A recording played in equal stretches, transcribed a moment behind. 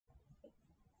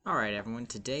Alright everyone,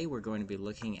 today we're going to be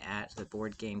looking at the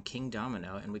board game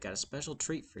Kingdomino, and we got a special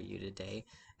treat for you today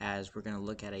as we're going to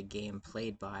look at a game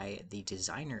played by the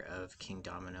designer of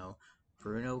Kingdomino,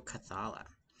 Bruno Cathala.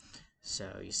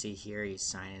 So you see here he's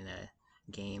signing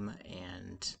a game,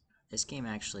 and this game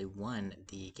actually won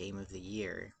the Game of the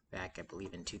Year back, I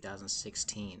believe, in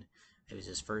 2016. It was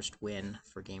his first win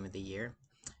for Game of the Year.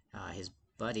 His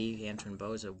buddy, Antoine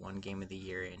Boza, won Game of the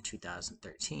Year in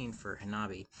 2013 for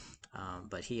Hanabi,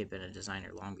 but he had been a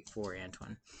designer long before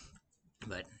Antoine,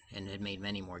 and had made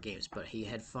many more games. But he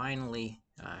had finally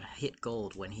hit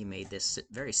gold when he made this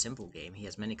very simple game. He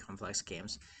has many complex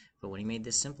games, but when he made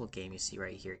this simple game, you see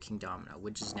right here, Kingdomino,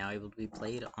 which is now able to be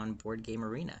played on Board Game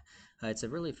Arena. It's a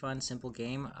really fun, simple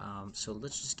game, so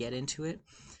let's just get into it.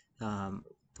 The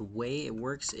way it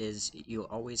works is you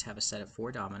always have a set of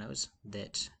 4 dominoes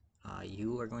that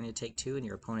you are going to take 2, and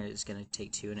your opponent is going to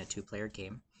take 2 in a 2-player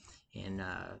game. In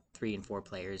 3 and 4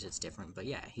 players, it's different. But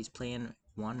yeah, he's playing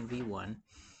 1v1,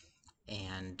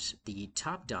 and the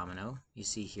top domino, you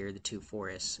see here, the 2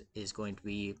 forests, is going to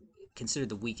be considered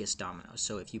the weakest domino.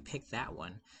 So if you pick that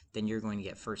one, then you're going to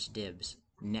get first dibs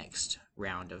next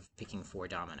round of picking 4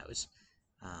 dominoes.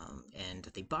 And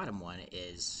the bottom one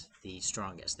is the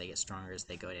strongest. They get stronger as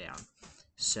they go down.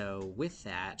 So with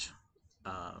that,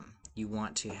 you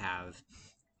want to have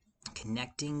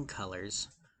connecting colors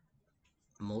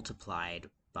multiplied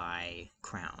by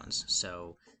crowns.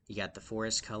 So you got the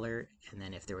forest color, and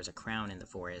then if there was a crown in the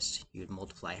forest, you'd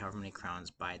multiply however many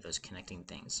crowns by those connecting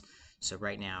things. So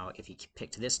right now, if you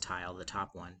picked this tile, the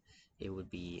top one, it would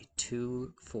be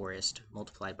 2 forest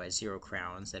multiplied by 0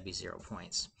 crowns. That'd be 0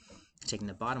 points. Taking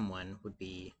the bottom one would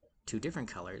be 2 different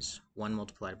colors, 1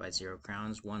 multiplied by 0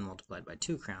 crowns, 1 multiplied by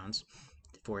 2 crowns,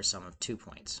 for a sum of 2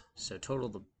 points. So total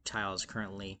the tile is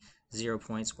currently 0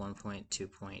 points, 1 point, 2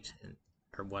 point,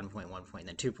 or 1 point, 1 point, and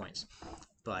then 2 points.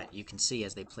 But you can see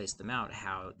as they place them out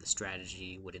how the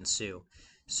strategy would ensue.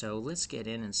 So let's get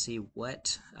in and see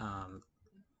what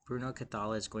Bruno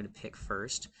Cathala is going to pick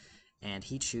first. And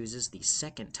he chooses the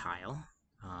second tile,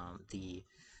 the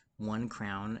 1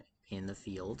 crown in the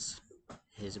fields.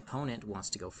 His opponent wants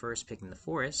to go first, picking the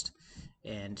forest,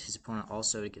 and his opponent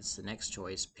also gets the next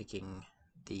choice, picking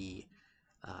the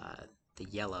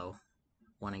yellow,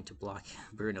 wanting to block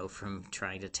Bruno from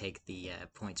trying to take the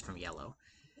points from yellow.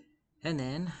 And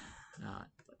then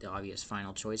the obvious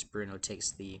final choice, Bruno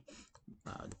takes the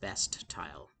best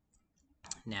tile.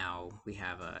 Now we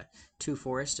have a 2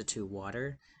 forest, a 2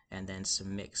 water, and then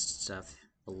some mixed stuff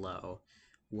below.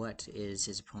 What is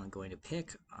his opponent going to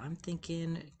pick? I'm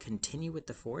thinking continue with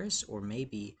the forest, or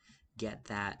maybe get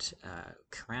that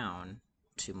crown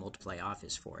to multiply off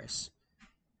his forest.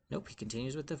 Nope, he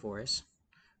continues with the forest.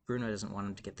 Bruno doesn't want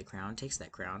him to get the crown, takes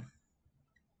that crown.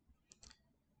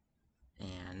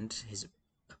 And his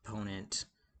opponent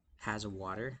has a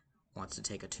water, wants to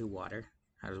take a 2 water.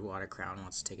 Has a water crown,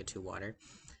 wants to take a 2 water.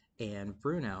 And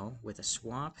Bruno, with a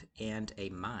swamp and a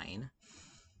mine,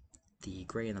 the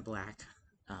gray and the black,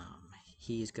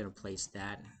 he's going to place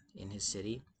that in his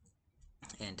city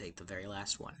and take the very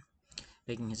last one,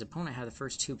 making his opponent have the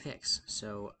first 2 picks.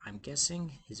 So I'm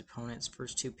guessing his opponent's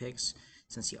first 2 picks,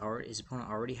 since his opponent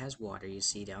already has water, you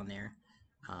see down there,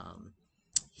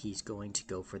 he's going to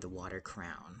go for the water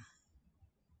crown.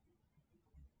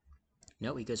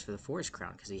 No, he goes for the forest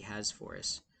crown because he has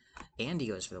forest, and he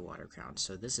goes for the water crown.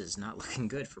 So this is not looking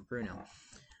good for Bruno.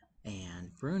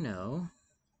 And Bruno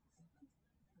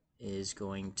is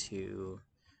going to,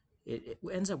 it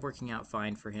ends up working out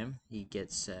fine for him. He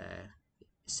gets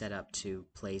set up to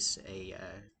place a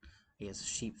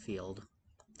sheep field,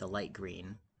 the light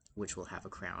green, which will have a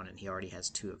crown, and he already has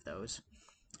 2 of those.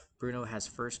 Bruno has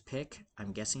first pick.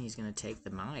 I'm guessing he's going to take the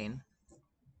mine.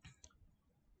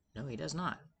 No, he does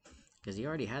not, because he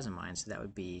already has a mine, so that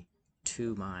would be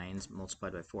 2 mines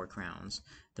multiplied by 4 crowns.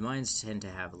 The mines tend to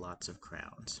have lots of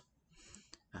crowns,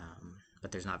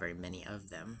 but there's not very many of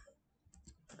them.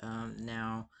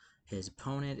 Now, his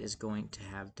opponent is going to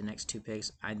have the next 2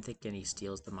 picks. I'm thinking he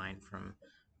steals the mine from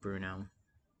Bruno.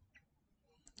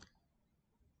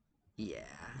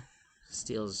 Yeah,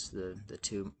 steals the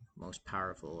 2 most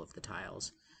powerful of the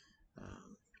tiles.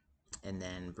 And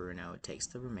then Bruno takes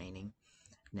the remaining.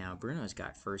 Now, Bruno's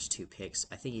got first 2 picks.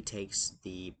 I think he takes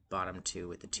the bottom 2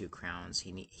 with the 2 crowns.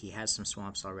 He has some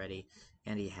swamps already,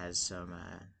 and he has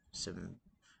some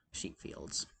sheep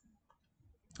fields.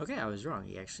 Okay, I was wrong.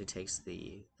 He actually takes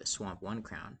the swamp 1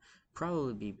 crown,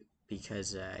 probably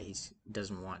because he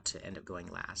doesn't want to end up going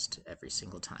last every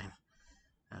single time.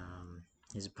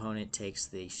 His opponent takes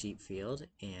the sheep field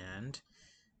and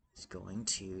is going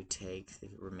to take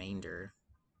the remainder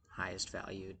highest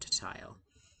valued tile.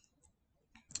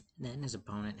 Then his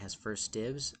opponent has first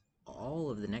dibs. All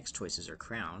of the next choices are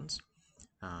crowns.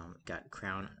 Got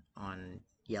crown on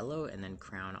yellow and then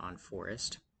crown on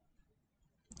forest.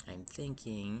 I'm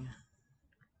thinking,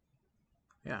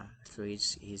 yeah, so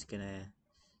he's gonna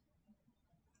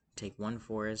take one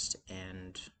forest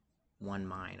and one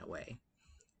mine away.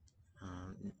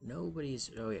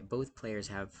 Oh yeah, both players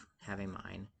have a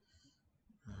mine.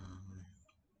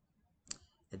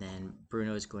 And then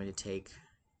Bruno is going to take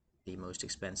the most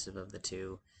expensive of the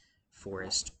two,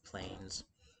 forest plains.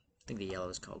 I think the yellow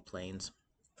is called plains.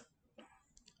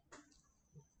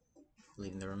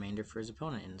 Leaving the remainder for his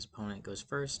opponent, and his opponent goes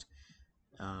first.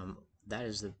 That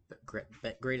is the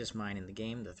greatest mine in the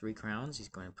game, the 3 crowns. He's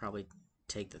going to probably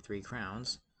take the 3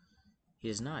 crowns. He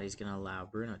does not. He's going to allow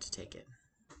Bruno to take it.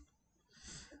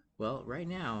 Well, right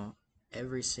now,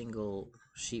 every single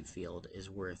sheep field is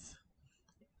worth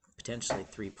potentially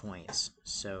 3 points,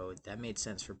 so that made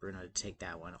sense for Bruno to take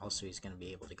that one. Also, he's going to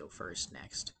be able to go first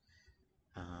next.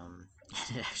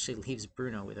 It actually leaves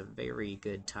Bruno with a very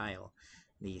good tile,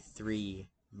 the 3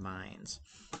 mines.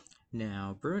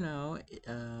 Now, Bruno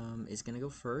is going to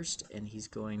go first, and he's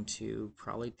going to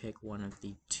probably pick one of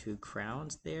the 2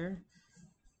 crowns there.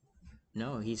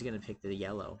 No, he's going to pick the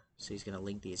yellow, so he's going to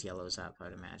link these yellows up,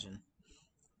 I'd imagine.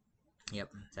 Yep,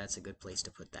 that's a good place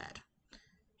to put that.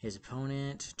 His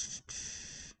opponent,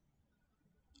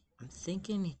 I'm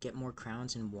thinking get more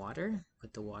crowns in water,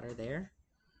 put the water there,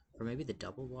 or maybe the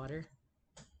double water.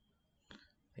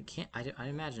 I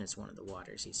imagine it's one of the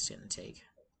waters he's going to take.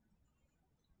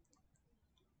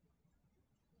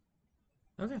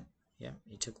 Okay, yeah,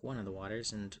 he took one of the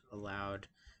waters and allowed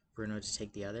Bruno to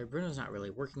take the other. Bruno's not really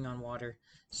working on water,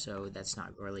 so that's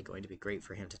not really going to be great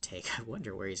for him to take. I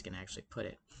wonder where he's going to actually put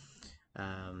it.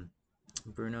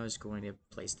 Bruno is going to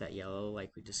place that yellow,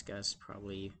 like we discussed,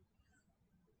 probably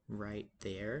right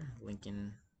there,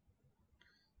 linking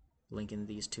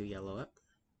these 2 yellow up,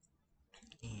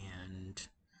 and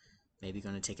maybe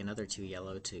going to take another 2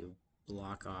 yellow to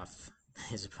block off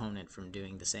his opponent from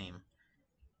doing the same.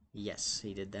 Yes,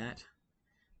 he did that.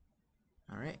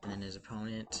 Alright, and then his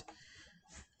opponent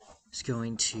is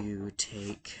going to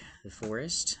take the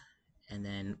forest, and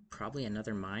then probably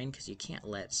another mine, because you can't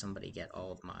let somebody get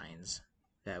all the mines.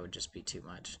 That would just be too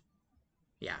much.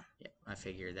 Yeah, I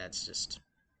figure that's just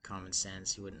common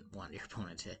sense. You wouldn't want your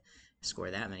opponent to score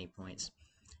that many points.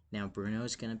 Now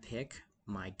Bruno's going to pick,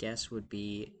 my guess would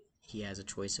be he has a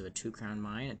choice of a 2 crown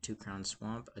mine, a 2 crown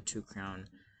swamp, a 2 crown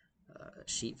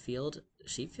sheep field.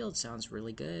 Sheep field sounds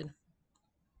really good,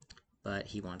 but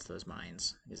he wants those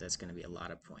mines because that's going to be a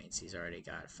lot of points. He's already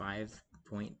got 5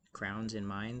 point crowns in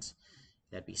mines.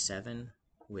 That'd be 7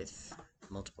 with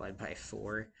multiplied by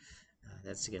 4.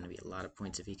 That's going to be a lot of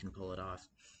points if he can pull it off.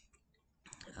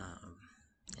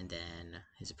 And then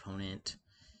his opponent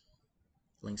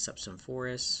links up some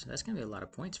forests. That's going to be a lot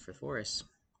of points for forests.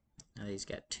 Now he's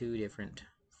got 2 different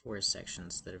forest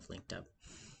sections that have linked up.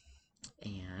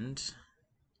 And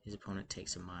his opponent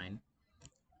takes a mine,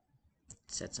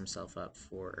 sets himself up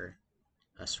for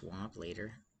a swamp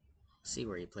later. See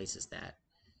where he places that.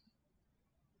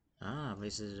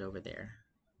 Places it over there.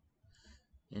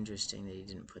 Interesting that he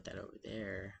didn't put that over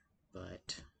there,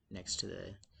 but next to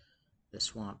the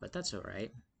swamp, but that's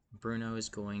alright. Bruno is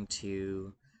going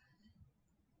to,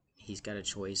 he's got a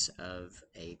choice of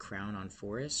a crown on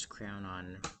forest, crown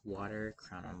on water,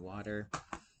 crown on water.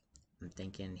 I'm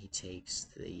thinking he takes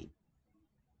the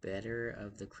better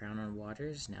of the crown on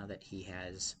waters now that he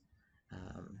has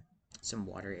some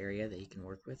water area that he can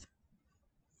work with.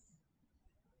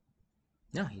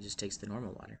 No, he just takes the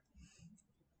normal water.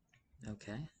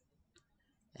 Okay.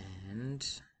 And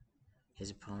his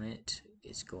opponent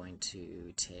is going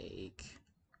to take,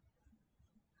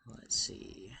 let's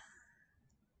see,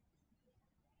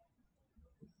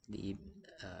 the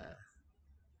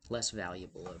less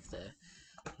valuable of the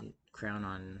crown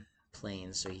on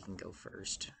plains, so he can go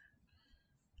first.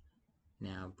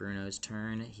 Now Bruno's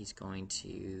turn. He's going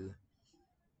to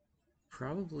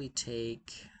probably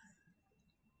take,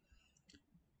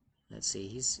 let's see,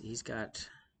 he's got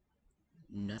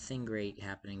nothing great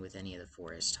happening with any of the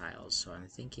forest tiles, so I'm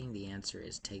thinking the answer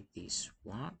is take the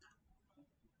swamp.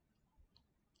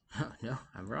 Oh, no,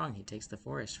 I'm wrong. He takes the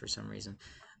forest for some reason.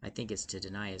 I think it's to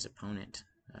deny his opponent,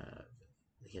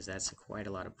 because that's quite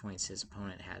a lot of points his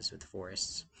opponent has with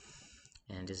forests.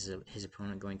 And is his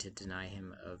opponent going to deny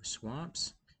him of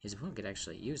swamps? His opponent could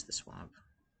actually use the swamp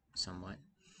somewhat.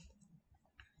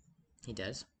 He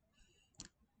does.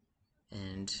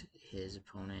 And his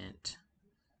opponent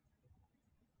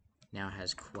now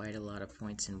has quite a lot of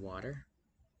points in water.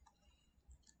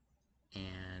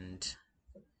 And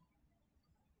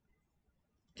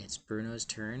it's Bruno's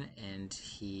turn, and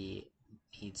he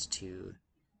needs to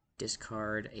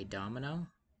discard a domino,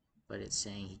 but it's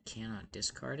saying he cannot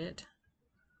discard it.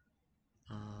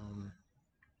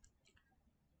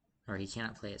 Or he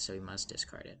cannot play it, so he must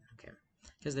discard it. Okay.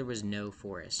 Because there was no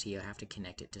forest, you have to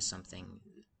connect it to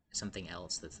something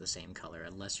else that's the same color,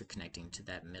 unless you're connecting to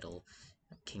that middle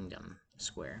kingdom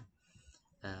square.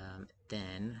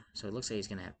 So it looks like he's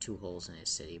going to have 2 holes in his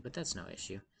city, but that's no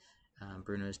issue.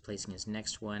 Bruno is placing his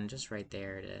next one just right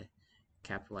there to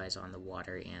capitalize on the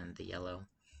water and the yellow.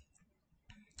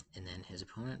 And then his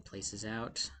opponent places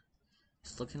out.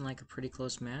 It's looking like a pretty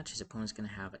close match. His opponent's going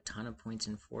to have a ton of points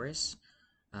in forests,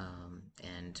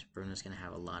 and Bruno's going to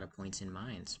have a lot of points in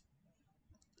mines.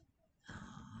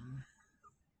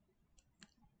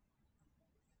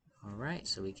 Alright,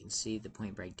 so we can see the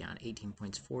point breakdown. 18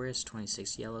 points forest,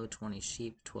 26 yellow, 20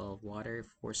 sheep, 12 water,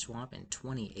 4 swamp, and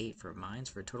 28 for mines,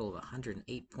 for a total of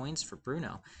 108 points for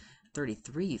Bruno.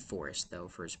 33 forest, though,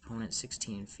 for his opponent.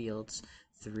 16 fields,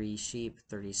 3 sheep,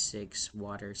 36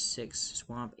 water, 6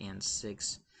 swamp, and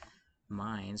 6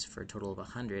 mines, for a total of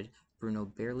 100. Bruno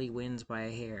barely wins by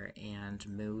a hair and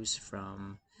moves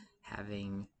from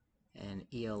having an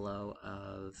ELO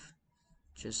of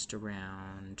just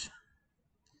around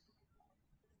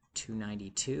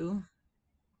 292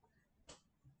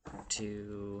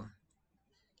 to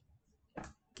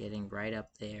getting right up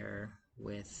there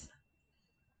with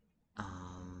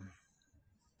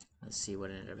let's see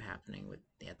what ended up happening with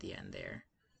at the end there.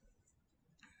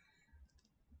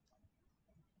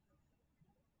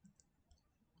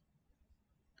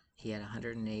 He had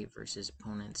 108 versus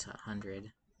opponent's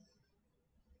 100.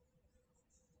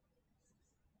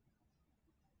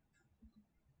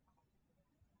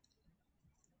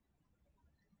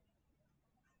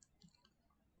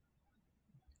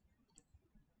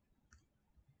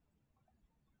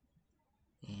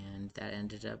 And that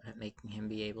ended up making him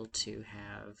be able to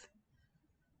have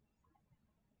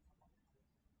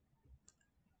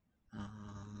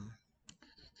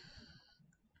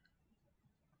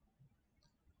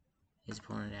his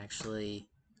opponent actually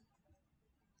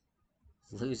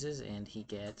loses, and he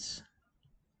gets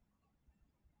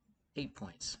 8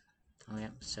 points. Okay,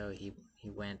 so he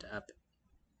went up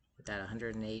with that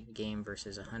 108 game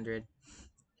versus 100.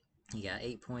 He got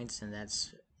 8 points, and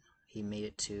he made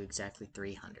it to exactly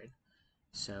 300.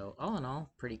 So all in all,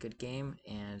 pretty good game,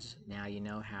 and now you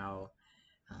know how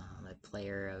a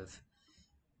player of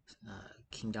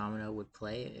Kingdomino would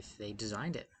play if they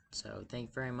designed it. So thank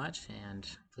you very much, and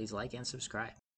please like and subscribe.